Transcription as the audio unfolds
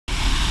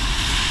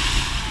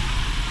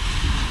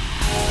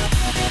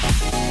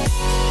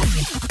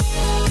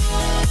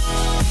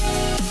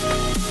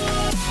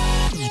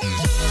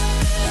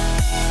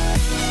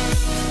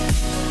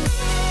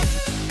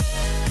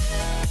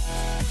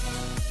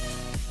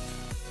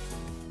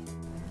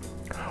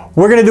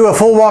We're going to do a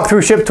full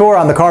walkthrough ship tour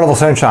on the Carnival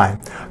Sunshine.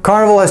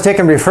 Carnival has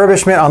taken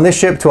refurbishment on this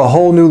ship to a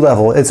whole new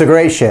level. It's a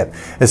great ship.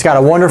 It's got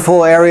a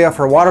wonderful area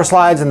for water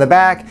slides in the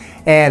back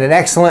and an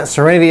excellent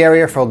serenity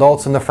area for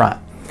adults in the front.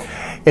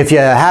 If you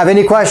have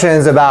any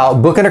questions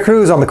about booking a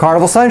cruise on the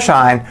Carnival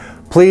Sunshine,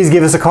 please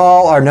give us a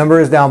call. Our number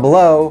is down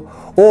below.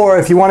 Or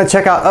if you want to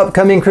check out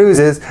upcoming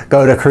cruises,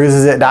 go to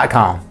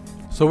cruisesit.com.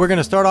 So we're going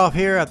to start off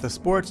here at the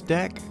sports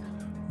deck.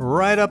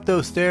 Right up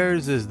those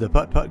stairs is the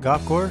putt-putt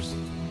golf course.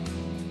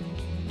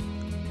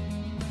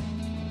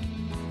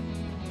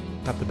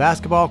 Got the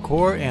basketball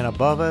court, and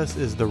above us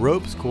is the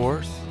ropes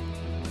course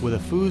with a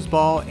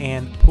foosball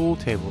and pool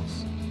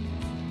tables.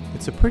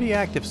 It's a pretty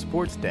active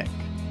sports deck.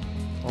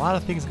 A lot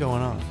of things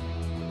going on.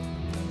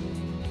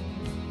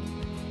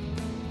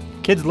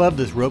 Kids love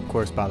this rope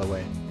course, by the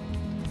way.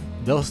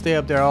 They'll stay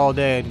up there all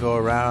day and go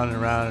around and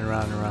around and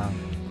around and around.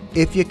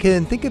 If you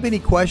can think of any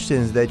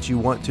questions that you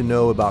want to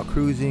know about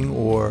cruising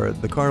or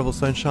the Carnival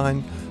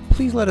Sunshine,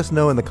 please let us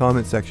know in the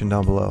comment section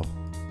down below.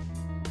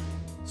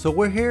 So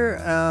we're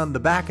here on the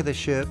back of the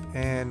ship,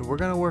 and we're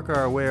going to work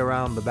our way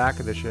around the back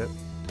of the ship.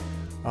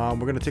 We're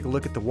going to take a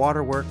look at the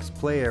waterworks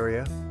play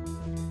area,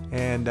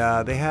 and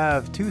they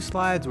have two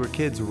slides where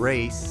kids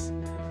race,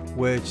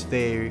 which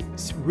they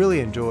really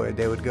enjoyed.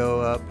 They would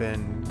go up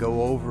and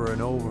go over and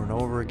over and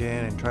over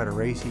again and try to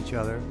race each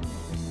other.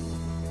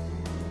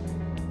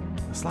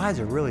 The slides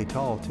are really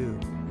tall too.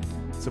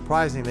 It's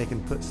surprising they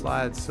can put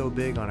slides so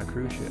big on a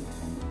cruise ship.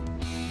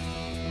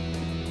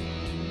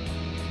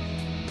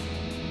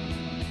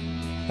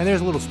 And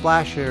there's a little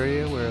splash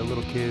area where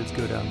little kids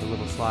go down the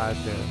little slide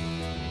there.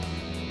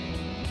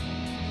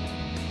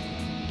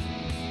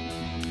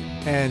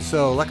 And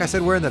so, like I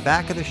said, we're in the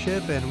back of the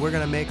ship, and we're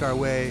going to make our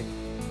way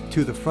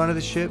to the front of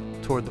the ship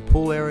toward the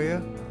pool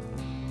area.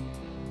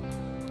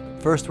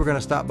 First, we're going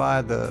to stop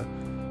by the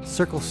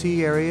Circle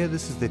C area.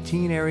 This is the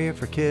teen area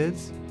for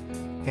kids.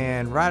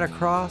 And right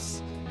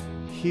across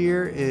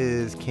here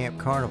is Camp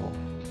Carnival.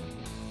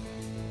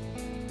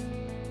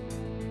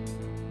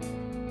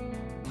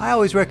 I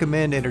always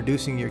recommend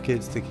introducing your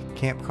kids to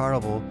Camp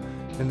Carnival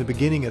in the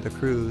beginning of the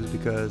cruise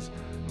because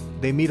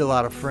they meet a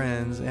lot of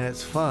friends and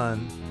it's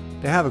fun.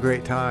 They have a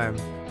great time.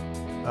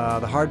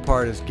 The hard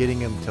part is getting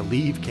them to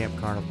leave Camp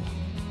Carnival.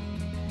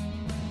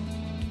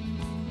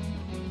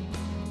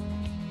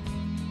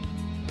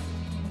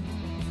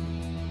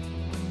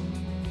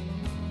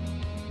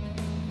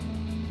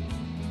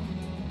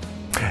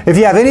 If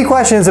you have any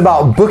questions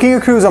about booking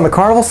a cruise on the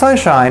Carnival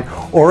Sunshine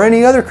or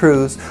any other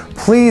cruise,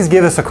 please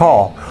give us a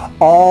call.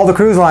 All the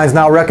cruise lines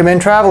now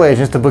recommend travel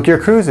agents to book your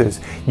cruises.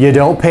 You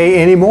don't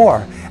pay any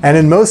more. And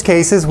in most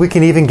cases, we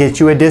can even get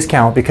you a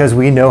discount because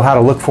we know how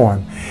to look for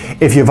them.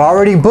 If you've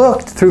already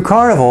booked through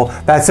Carnival,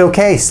 that's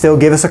okay. Still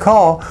give us a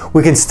call.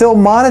 We can still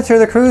monitor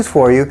the cruise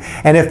for you.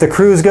 And if the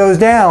cruise goes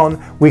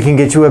down, we can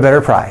get you a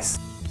better price.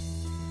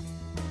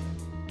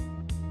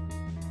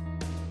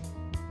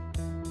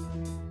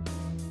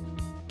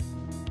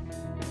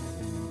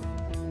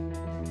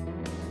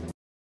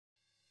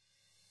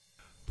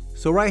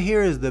 So right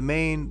here is the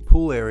main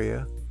pool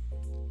area.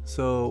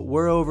 So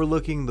we're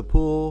overlooking the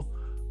pool.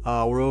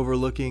 We're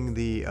overlooking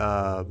the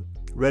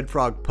Red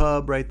Frog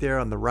pub right there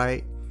on the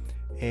right,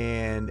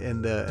 and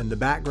in the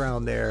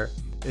background there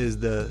is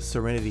the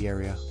Serenity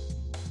area.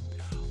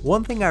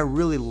 One thing I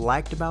really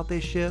liked about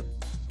this ship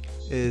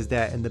is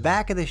that in the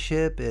back of the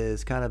ship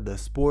is kind of the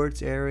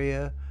sports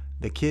area,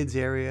 the kids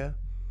area.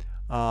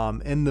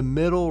 In the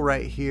middle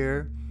right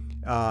here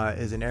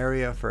is an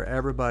area for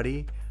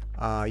everybody.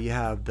 You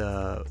have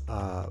the,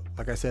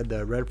 like I said,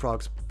 the Red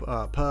Frog's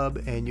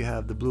pub, and you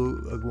have the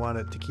Blue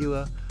Iguana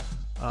Tequila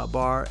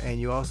bar,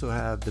 and you also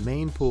have the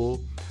main pool.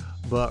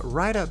 But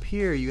right up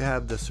here you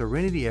have the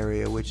Serenity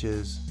area, which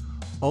is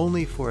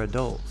only for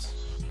adults,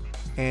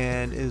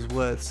 and is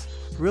what's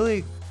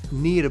really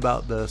neat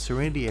about the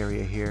Serenity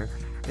area here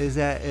is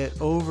that it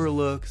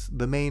overlooks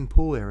the main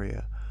pool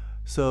area.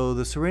 So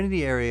the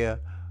Serenity area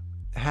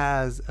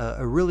has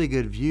a really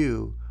good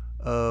view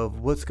of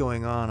what's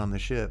going on the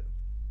ship.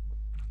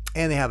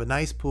 And they have a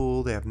nice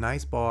pool, they have a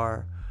nice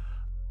bar.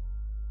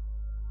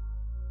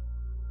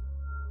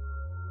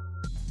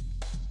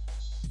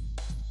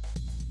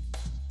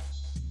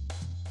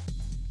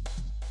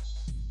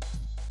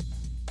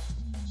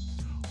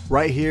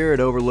 Right here it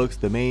overlooks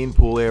the main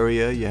pool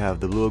area. You have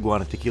the Blue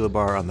Iguana Tequila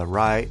bar on the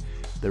right,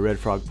 the Red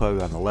Frog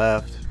pub on the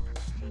left.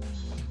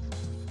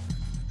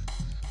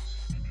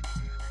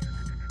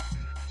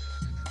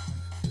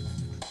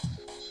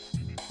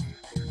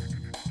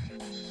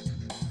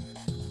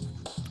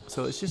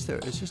 So it's just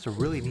a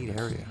really neat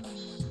area.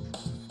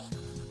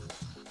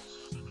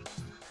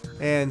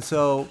 And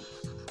so,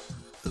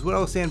 as what I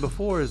was saying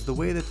before, is the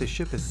way that the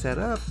ship is set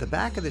up, the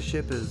back of the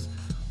ship is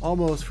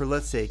almost for,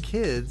 let's say,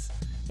 kids,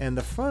 and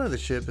the front of the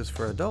ship is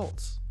for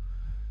adults.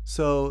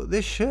 So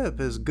this ship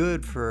is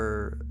good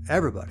for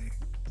everybody.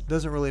 It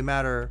doesn't really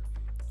matter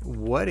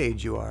what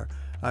age you are.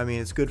 I mean,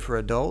 it's good for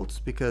adults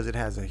because it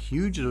has a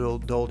huge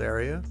adult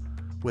area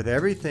with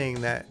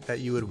everything that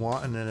you would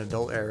want in an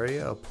adult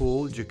area: a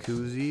pool,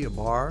 jacuzzi, a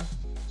bar.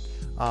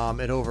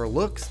 It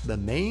overlooks the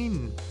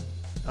main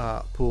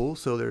pool,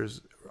 so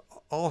there's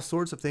all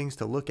sorts of things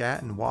to look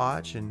at and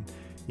watch, and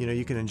you know,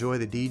 you can enjoy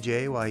the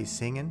DJ while he's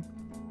singing,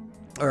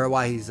 or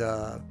while he's you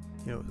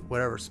know,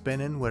 whatever,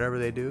 spinning, whatever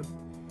they do,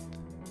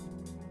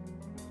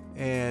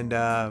 and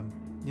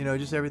you know,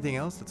 just everything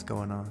else that's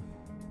going on.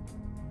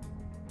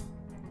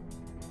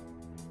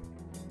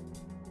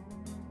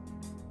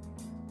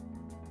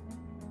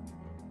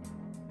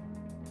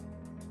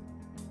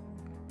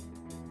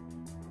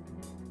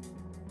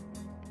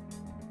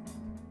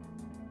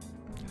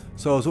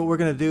 So what we're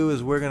going to do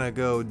is we're going to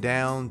go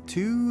down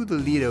to the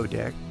lido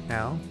deck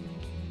now.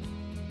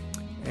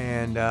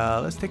 And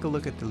let's take a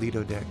look at the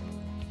lido deck.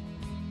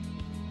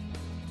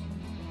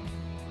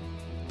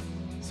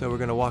 So we're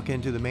going to walk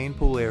into the main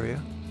pool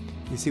area.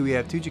 You see we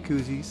have 2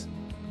 jacuzzis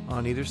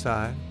on either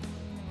side.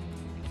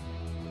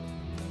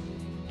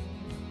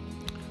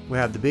 We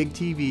have the big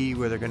TV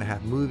where they're going to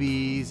have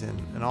movies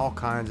and all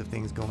kinds of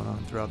things going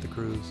on throughout the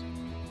cruise.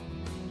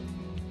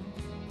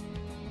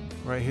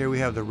 Right here we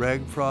have the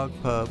Red Frog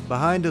Pub.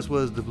 Behind us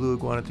was the Blue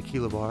Iguana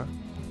Tequila Bar.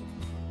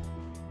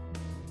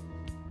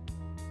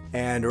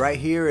 And right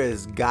here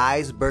is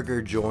Guy's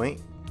Burger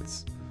Joint,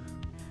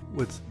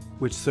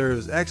 which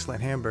serves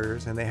excellent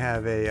hamburgers, and they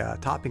have a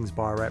toppings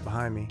bar right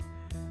behind me.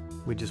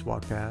 We just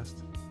walked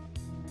past.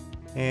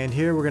 And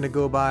here we're going to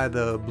go by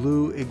the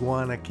Blue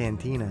Iguana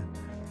Cantina.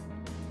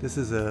 This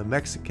is a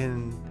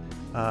Mexican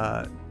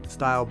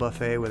style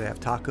buffet where they have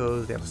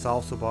tacos, they have a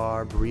salsa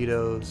bar,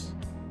 burritos.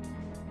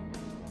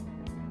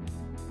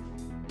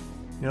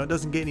 You know, it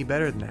doesn't get any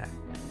better than that.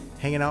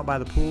 Hanging out by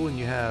the pool and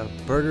you have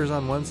burgers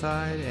on one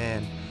side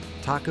and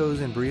tacos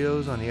and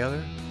burritos on the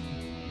other.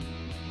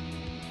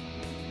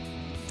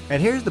 And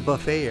here's the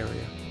buffet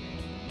area.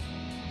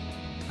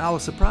 I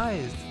was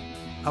surprised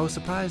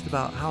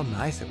about how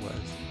nice it was.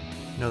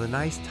 You know, the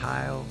nice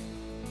tile,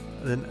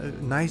 the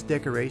nice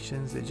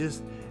decorations. It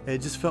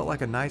just felt like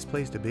a nice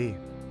place to be.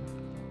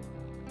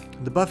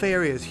 The buffet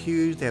area is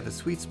huge. They have a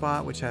sweet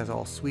spot which has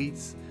all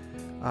sweets.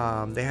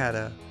 They had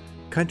a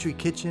country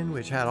kitchen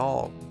which had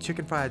all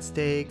chicken fried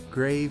steak,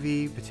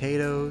 gravy,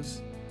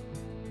 potatoes.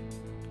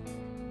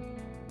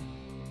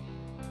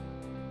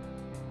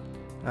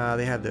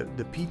 They have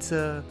the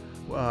pizza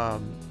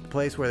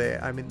place where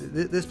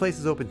this place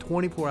is open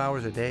 24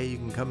 hours a day. You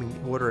can come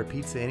and order a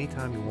pizza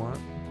anytime you want.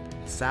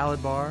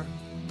 Salad bar.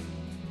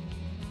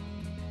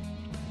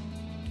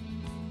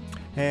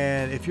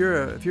 And if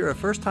you're a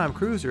first-time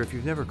cruiser, if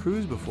you've never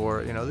cruised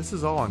before, you know, this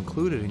is all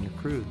included in your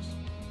cruise,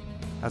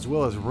 as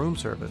well as room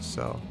service.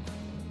 So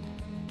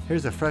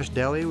here's a fresh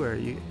deli where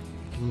you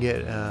can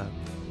get a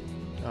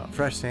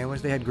fresh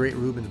sandwich. They had great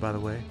Reubens, by the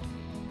way.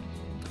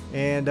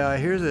 And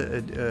here's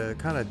a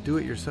kind of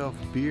do-it-yourself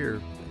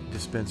beer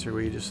dispenser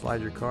where you just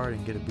slide your card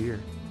and get a beer.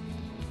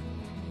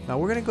 Now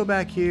we're going to go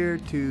back here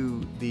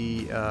to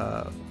the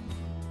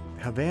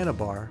Havana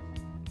bar.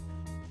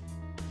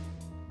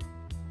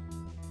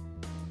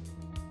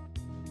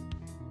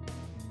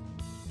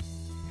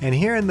 And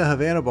here in the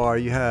Havana bar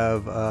you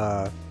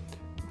have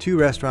 2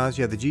 restaurants.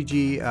 You have the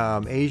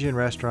GG Asian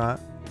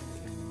restaurant,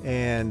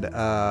 and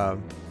right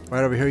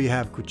over here you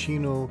have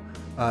Cucino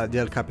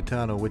del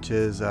Capitano, which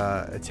is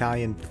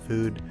Italian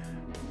food.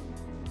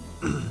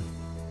 A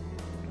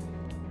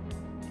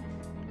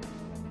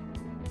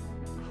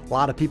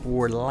lot of people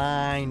were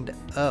lined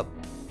up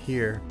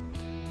here.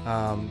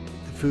 The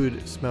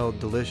food smelled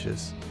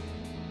delicious,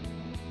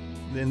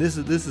 and this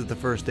is the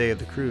first day of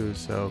the cruise,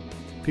 so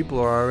people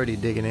are already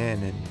digging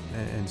in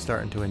and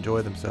starting to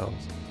enjoy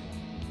themselves.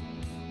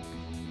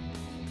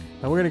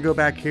 Now we're going to go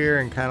back here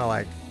and kind of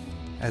like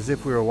as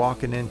if we were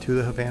walking into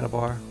the Havana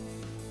bar.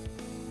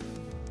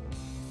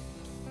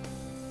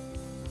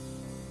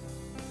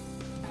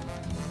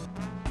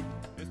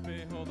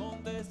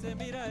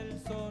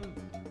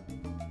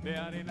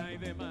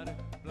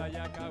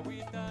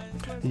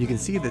 You can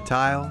see the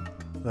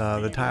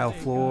tile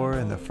floor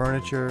and the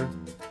furniture.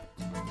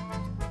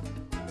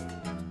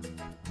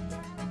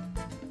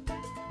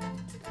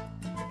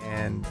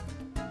 And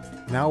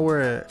now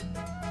we're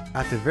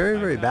at the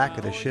very back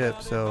of the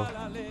ship, so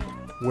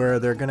where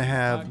they're gonna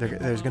have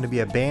there's gonna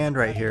be a band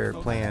right here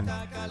playing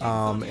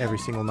every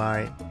single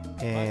night,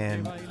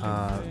 and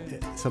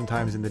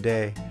sometimes in the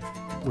day,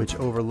 which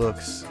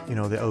overlooks, you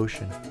know, the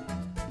ocean.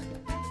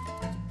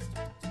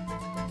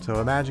 So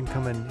imagine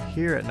coming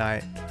here at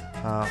night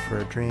for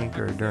a drink,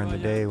 or during the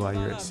day while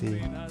you're at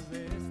sea,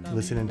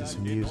 listening to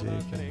some music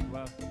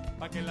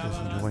and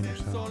just enjoying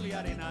yourself.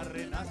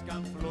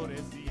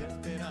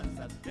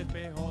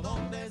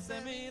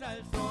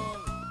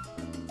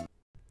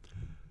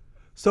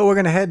 So we're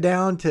going to head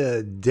down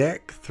to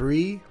deck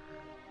 3.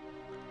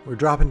 We're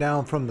dropping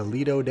down from the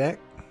Lido deck.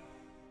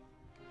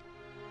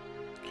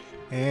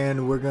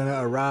 And we're going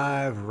to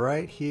arrive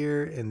right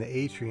here in the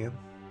atrium.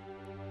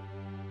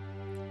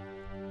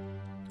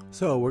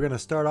 So we're going to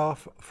start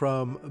off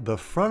from the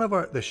front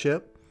of the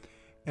ship,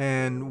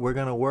 and we're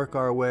going to work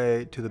our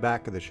way to the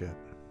back of the ship.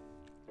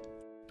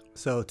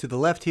 So to the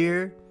left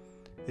here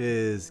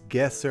is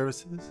guest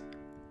services.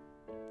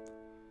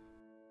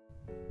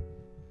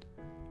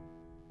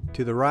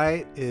 To the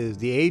right is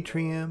the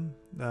atrium.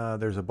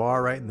 There's a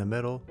bar right in the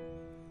middle.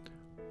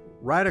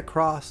 Right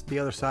across the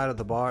other side of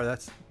the bar,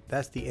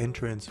 that's the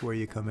entrance where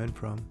you come in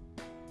from.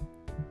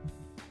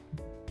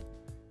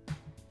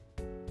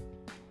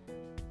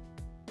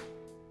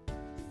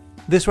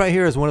 This right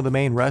here is one of the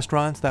main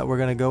restaurants that we're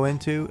going to go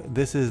into.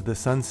 This is the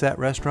Sunset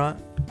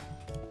Restaurant.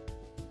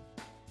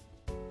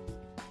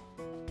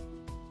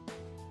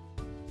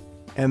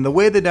 And the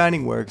way the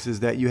dining works is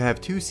that you have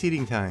two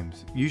seating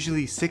times,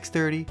 usually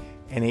 6:30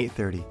 and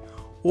 8:30.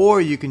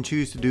 Or you can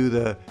choose to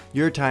do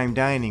your time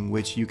dining,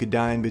 which you could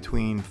dine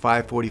between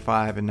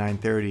 5:45 and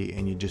 9:30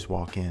 and you just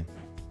walk in.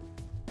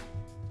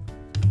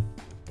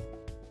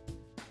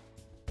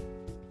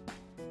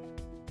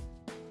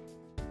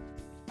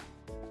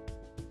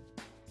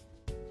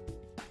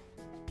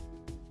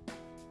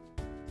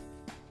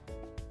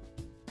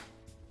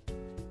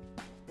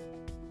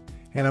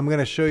 And I'm going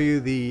to show you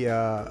the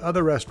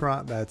other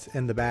restaurant that's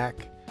in the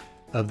back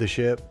of the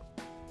ship.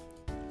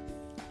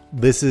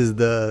 This is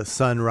the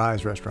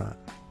Sunrise Restaurant.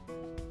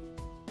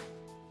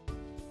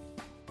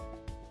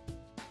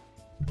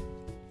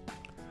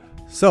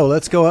 So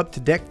let's go up to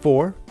deck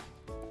 4,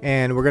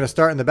 and we're going to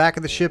start in the back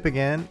of the ship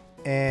again,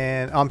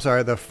 and I'm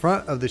sorry, the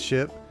front of the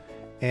ship,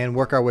 and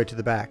work our way to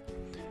the back.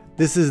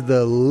 This is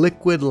the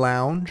Liquid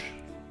Lounge.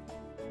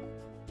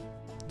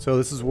 So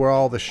this is where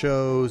all the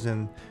shows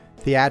and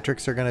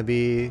theatrics are going to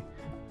be.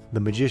 The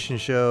magician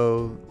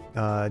show,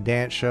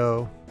 dance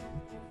show,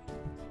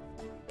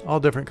 all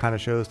different kind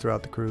of shows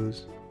throughout the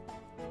cruise.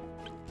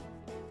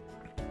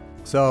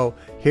 So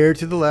here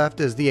to the left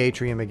is the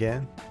atrium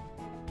again.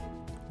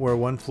 We're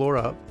one floor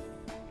up.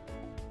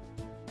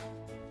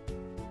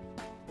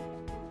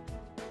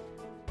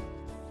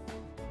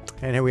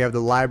 And here we have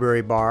the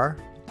library bar.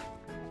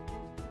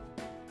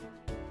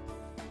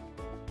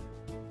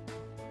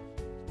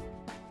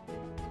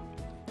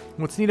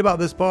 What's neat about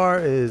this bar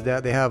is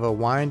that they have a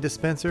wine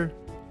dispenser,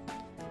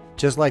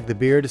 just like the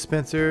beer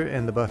dispenser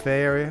in the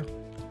buffet area,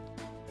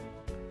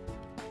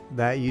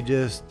 that you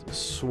just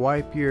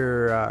swipe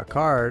your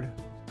card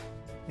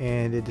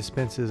and it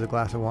dispenses a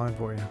glass of wine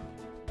for you.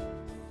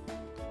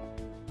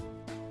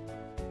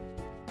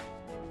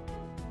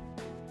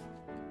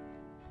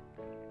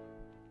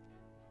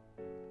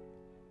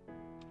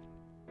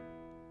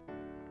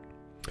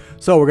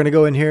 So we're going to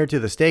go in here to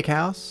the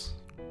steakhouse.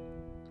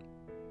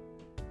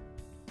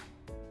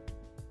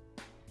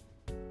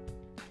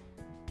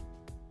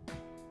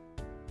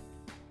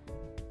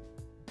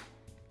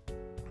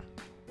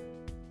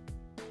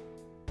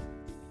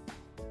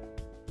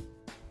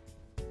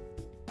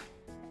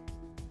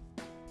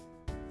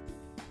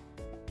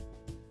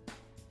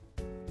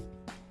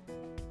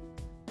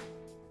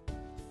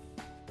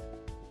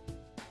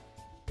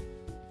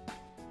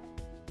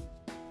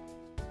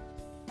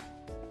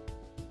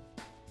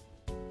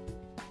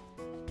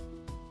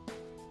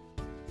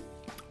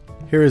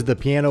 Here is the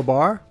piano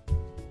bar.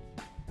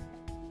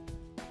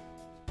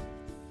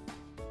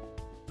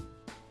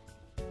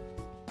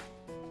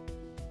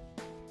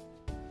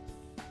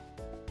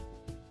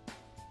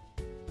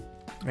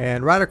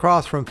 And right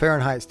across from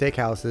Fahrenheit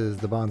Steakhouse is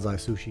the Bonsai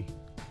Sushi.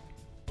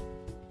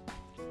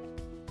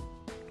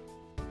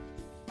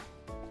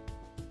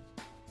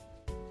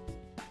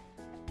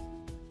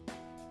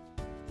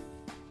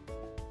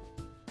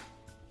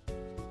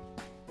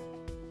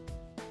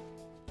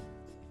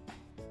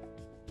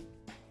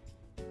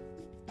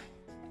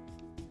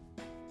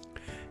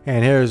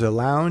 And here's a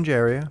lounge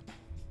area.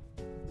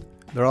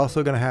 They're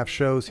also going to have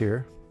shows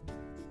here.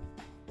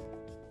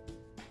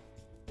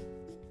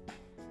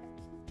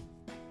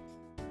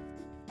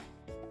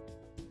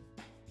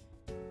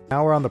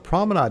 Now we're on the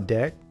promenade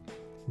deck,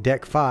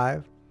 deck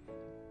 5.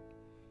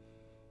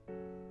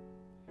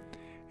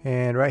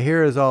 And right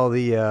here is all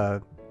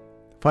the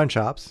fun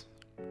shops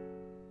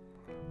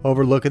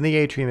overlooking the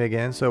atrium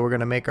again. So we're going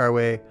to make our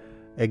way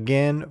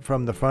again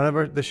from the front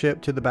of the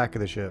ship to the back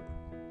of the ship.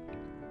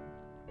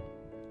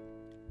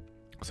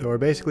 So we're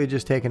basically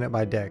just taking it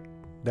by deck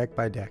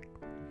by deck.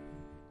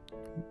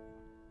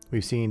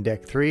 We've seen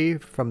deck 3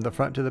 from the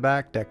front to the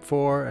back, deck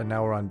 4, and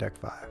now we're on deck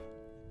 5.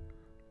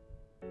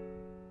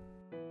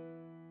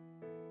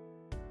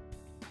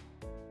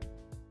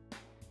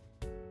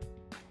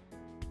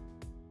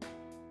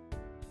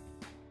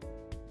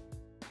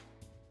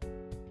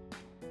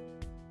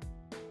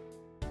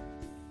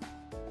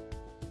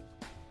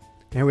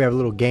 And we have a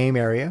little game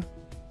area.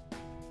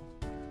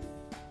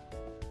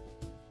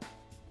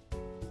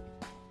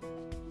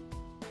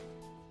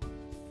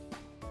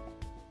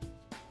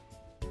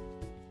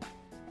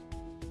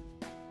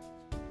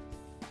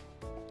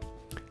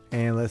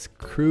 And let's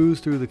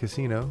cruise through the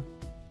casino.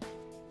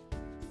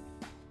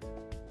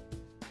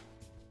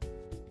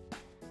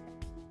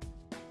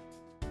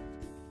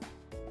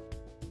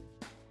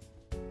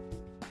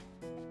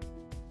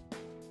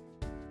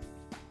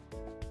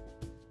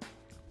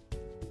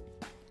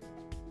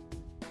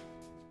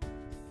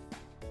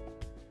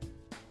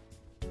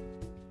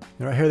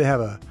 And right here they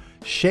have a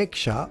shake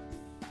shop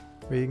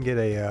where you can get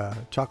a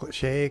chocolate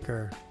shake,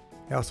 or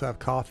they also have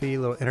coffee, a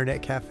little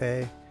internet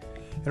cafe.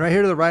 And right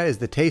here to the right is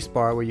the taste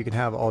bar where you can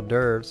have hors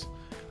d'oeuvres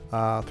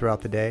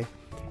throughout the day.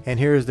 And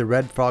here's the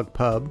Red Frog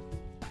Pub.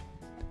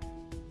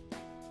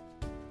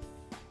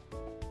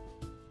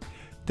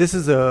 This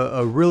is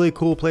a really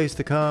cool place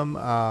to come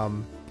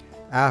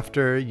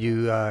after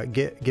you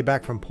get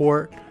back from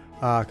port,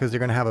 because they're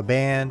going to have a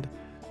band.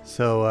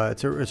 So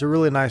it's a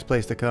really nice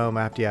place to come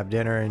after you have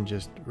dinner and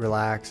just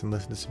relax and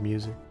listen to some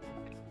music.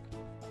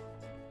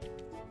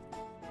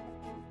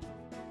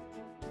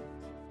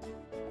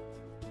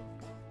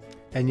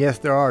 And yes,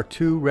 there are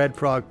 2 Red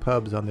Frog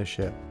pubs on this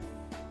ship.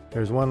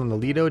 There's one on the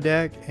Lido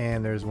deck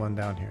and there's one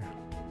down here.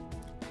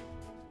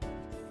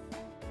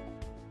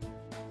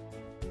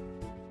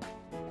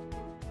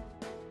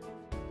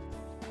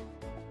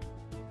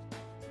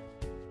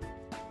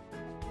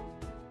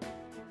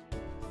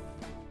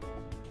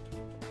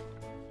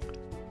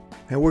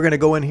 And we're going to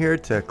go in here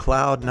to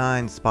Cloud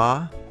 9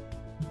 Spa.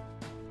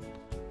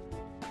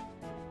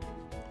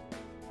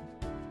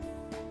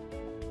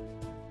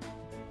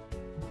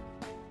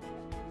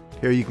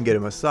 Here you can get a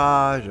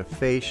massage, a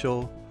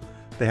facial.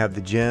 They have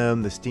the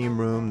gym, the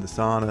steam room, the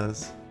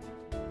saunas.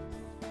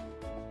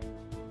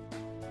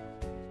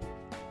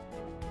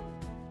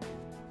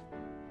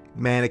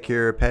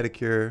 Manicure,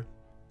 pedicure.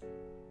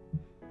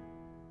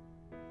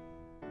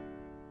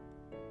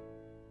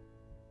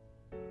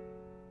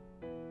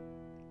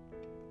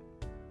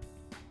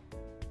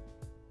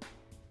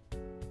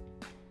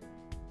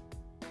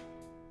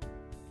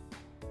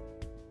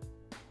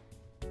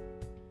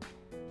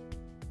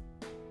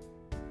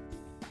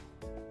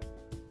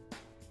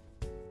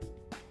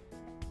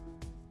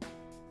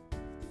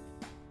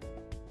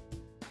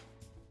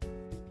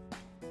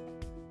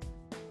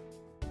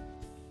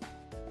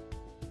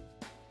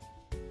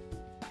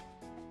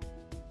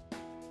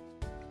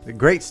 A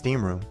great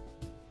steam room.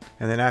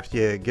 And then after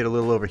you get a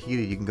little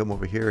overheated, you can come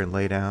over here and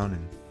lay down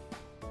and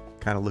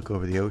kind of look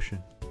over the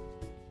ocean.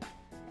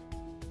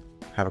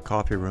 Have a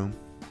coffee room.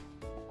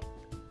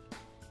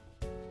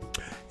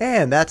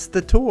 And that's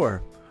the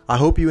tour. I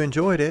hope you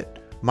enjoyed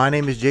it. My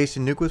name is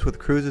Jason Newquist with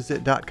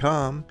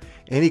cruisesit.com.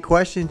 Any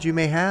questions you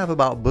may have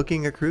about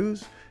booking a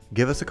cruise,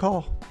 give us a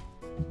call.